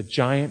bursting of a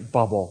giant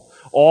bubble.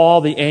 All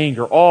the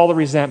anger, all the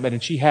resentment,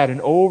 and she had an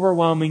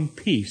overwhelming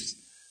peace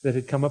that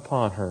had come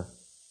upon her.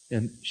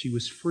 And she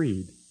was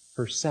freed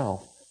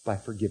herself by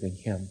forgiving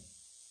him.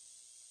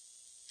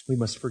 We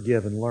must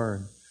forgive and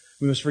learn.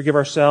 We must forgive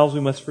ourselves. We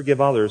must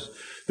forgive others.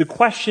 The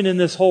question in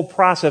this whole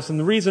process, and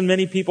the reason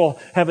many people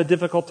have a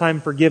difficult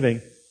time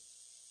forgiving,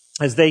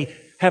 is they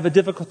have a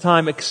difficult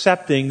time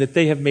accepting that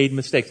they have made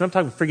mistakes. I'm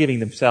talking forgiving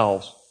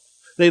themselves.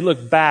 They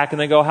look back and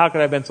they go, how could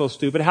I have been so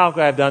stupid? How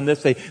could I have done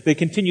this? They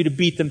continue to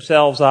beat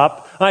themselves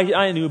up.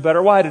 I knew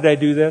better. Why did I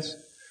do this?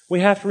 We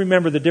have to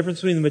remember the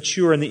difference between the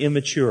mature and the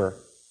immature.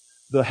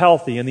 The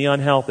healthy and the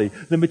unhealthy.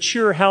 The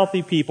mature,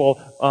 healthy people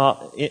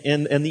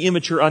and the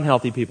immature,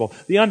 unhealthy people.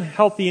 The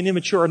unhealthy and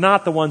immature are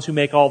not the ones who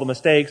make all the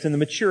mistakes, and the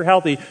mature,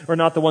 healthy are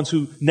not the ones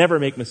who never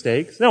make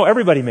mistakes. No,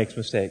 everybody makes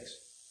mistakes.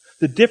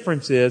 The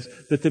difference is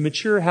that the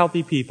mature,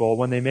 healthy people,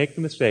 when they make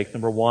the mistakes,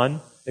 number one,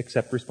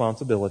 accept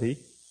responsibility,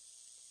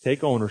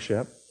 take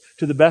ownership,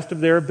 to the best of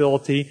their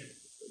ability,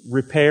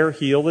 repair,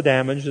 heal the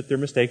damage that their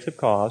mistakes have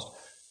caused,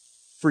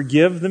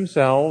 forgive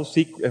themselves,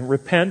 seek and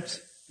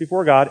repent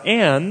before God,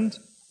 and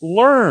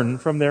learn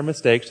from their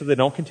mistakes so they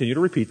don't continue to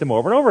repeat them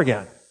over and over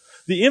again.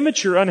 The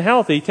immature,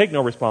 unhealthy take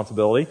no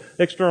responsibility,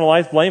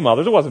 externalize, blame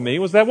others. It wasn't me, it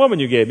was that woman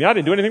you gave me. I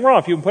didn't do anything wrong.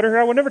 If you put her here,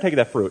 I would never take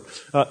that fruit.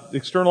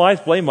 Externalize,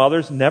 blame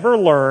others, never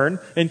learn,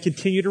 and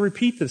continue to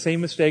repeat the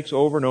same mistakes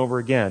over and over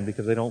again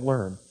because they don't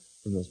learn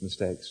from those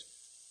mistakes.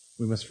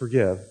 We must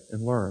forgive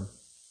and learn.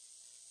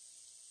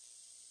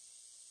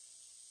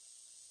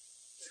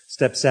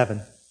 Step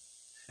 7.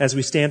 As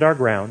we stand our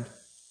ground,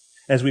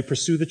 as we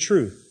pursue the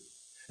truth,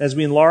 as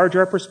we enlarge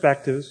our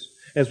perspectives,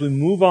 as we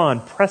move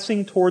on,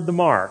 pressing toward the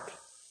mark,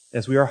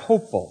 as we are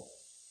hopeful,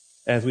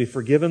 as we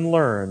forgive and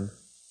learn,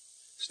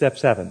 step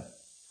 7,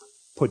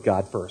 put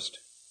God first.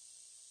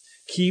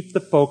 Keep the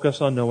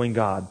focus on knowing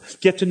God.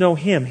 Get to know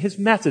Him, His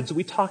methods that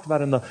we talked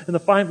about in the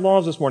 5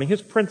 laws this morning,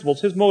 His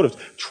principles, His motives.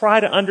 Try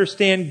to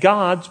understand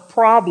God's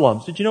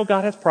problems. Did you know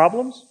God has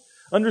problems?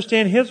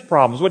 Understand His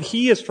problems, what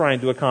He is trying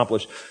to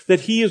accomplish,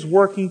 that He is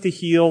working to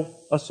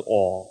heal us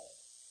all.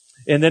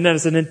 And then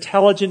as an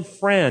intelligent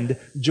friend,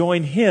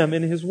 join Him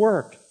in His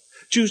work.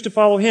 Choose to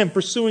follow Him,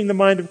 pursuing the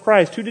mind of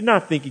Christ, who did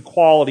not think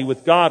equality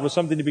with God was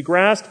something to be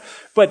grasped,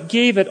 but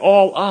gave it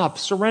all up,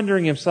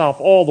 surrendering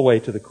Himself all the way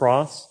to the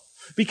cross.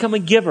 Become a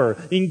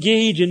giver.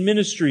 Engage in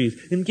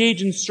ministries.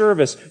 Engage in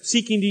service,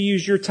 seeking to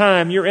use your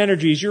time, your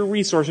energies, your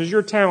resources,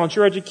 your talents,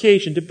 your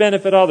education to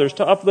benefit others,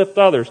 to uplift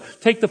others.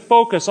 Take the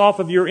focus off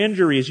of your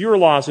injuries, your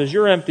losses,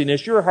 your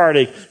emptiness, your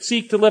heartache.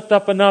 Seek to lift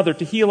up another,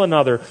 to heal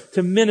another,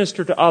 to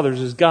minister to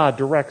others as God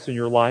directs in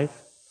your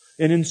life.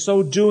 And in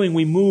so doing,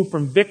 we move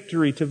from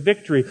victory to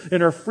victory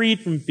and are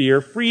freed from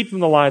fear, freed from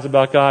the lies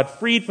about God,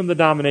 freed from the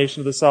domination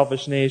of the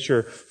selfish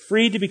nature,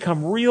 freed to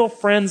become real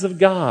friends of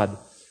God,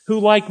 who,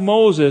 like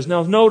Moses,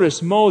 now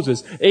notice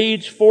Moses,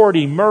 age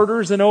 40,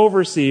 murders an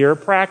overseer,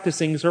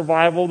 practicing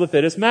survival of the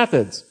fittest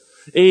methods.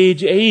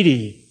 Age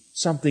 80,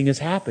 something has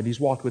happened. He's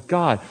walked with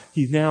God.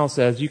 He now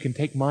says, you can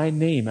take my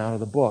name out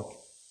of the book,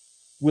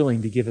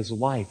 willing to give his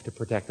life to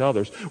protect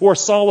others. Or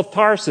Saul of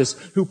Tarsus,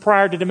 who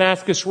prior to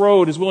Damascus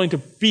Road is willing to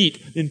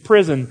beat,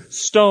 imprison,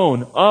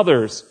 stone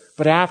others.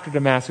 But after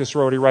Damascus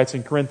Road, he writes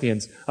in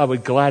Corinthians, I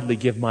would gladly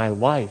give my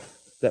life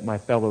that my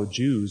fellow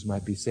Jews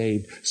might be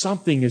saved.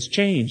 Something has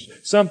changed.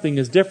 Something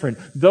is different.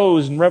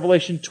 Those in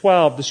Revelation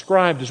 12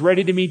 described as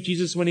ready to meet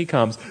Jesus when He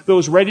comes.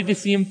 Those ready to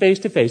see Him face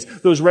to face.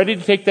 Those ready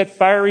to take that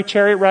fiery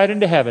chariot ride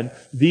into heaven.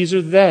 These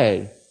are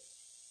they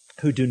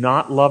who do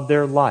not love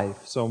their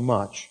life so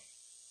much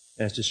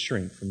as to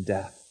shrink from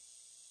death.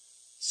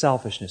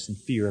 Selfishness and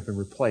fear have been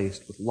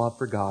replaced with love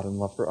for God and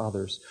love for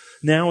others.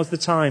 Now is the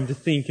time to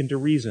think and to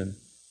reason.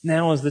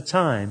 Now is the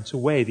time to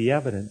weigh the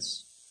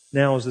evidence.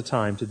 Now is the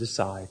time to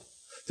decide.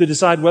 To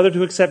decide whether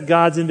to accept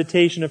God's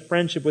invitation of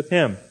friendship with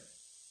Him.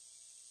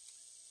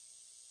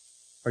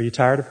 Are you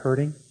tired of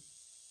hurting?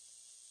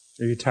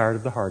 Are you tired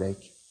of the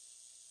heartache?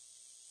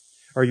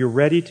 Are you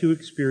ready to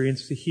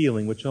experience the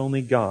healing which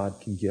only God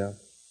can give?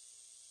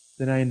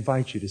 Then I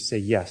invite you to say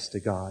yes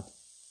to God.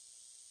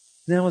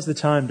 Now is the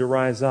time to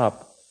rise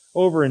up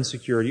over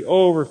insecurity,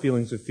 over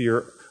feelings of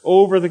fear,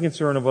 over the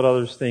concern of what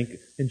others think,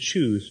 and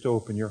choose to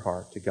open your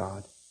heart to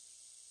God.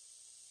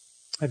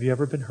 Have you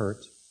ever been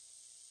hurt?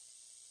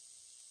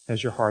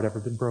 Has your heart ever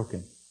been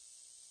broken?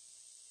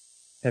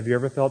 Have you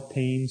ever felt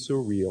pain so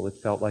real it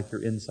felt like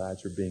your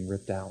insides were being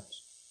ripped out?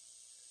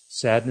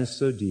 Sadness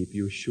so deep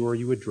you were sure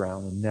you would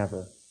drown and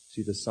never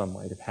see the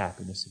sunlight of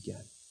happiness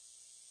again?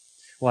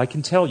 Well, I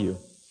can tell you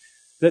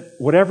that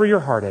whatever your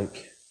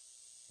heartache,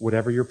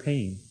 whatever your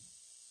pain,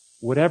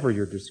 Whatever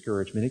your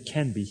discouragement, it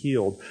can be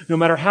healed. No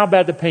matter how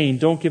bad the pain,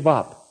 don't give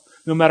up.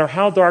 No matter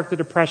how dark the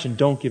depression,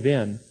 don't give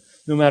in.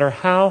 No matter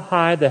how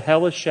high the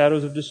hellish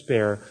shadows of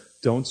despair,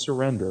 don't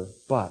surrender,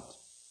 but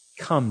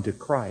come to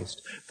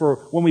Christ.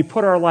 For when we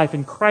put our life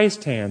in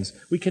Christ's hands,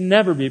 we can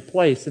never be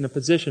placed in a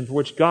position for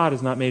which God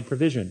has not made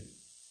provision.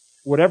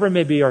 Whatever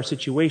may be our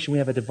situation, we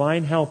have a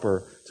divine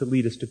helper to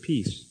lead us to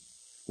peace.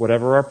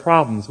 Whatever our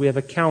problems, we have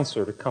a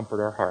counselor to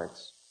comfort our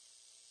hearts.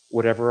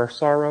 Whatever our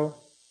sorrow,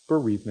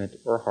 bereavement,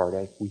 or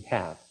heartache, we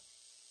have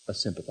a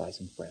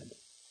sympathizing friend.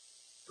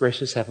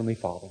 Gracious Heavenly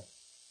Father,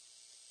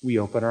 we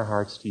open our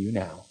hearts to you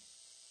now.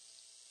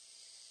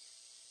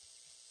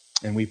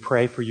 And we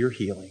pray for your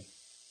healing.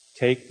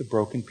 Take the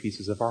broken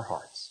pieces of our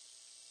hearts,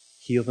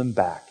 heal them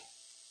back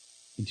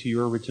into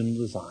your original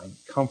design.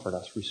 Comfort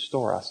us,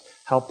 restore us,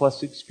 help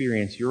us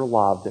experience your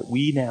love, that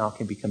we now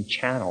can become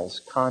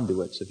channels,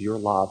 conduits of your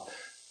love,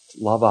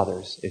 to love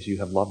others as you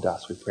have loved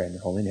us. We pray in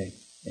your holy name.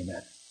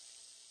 Amen.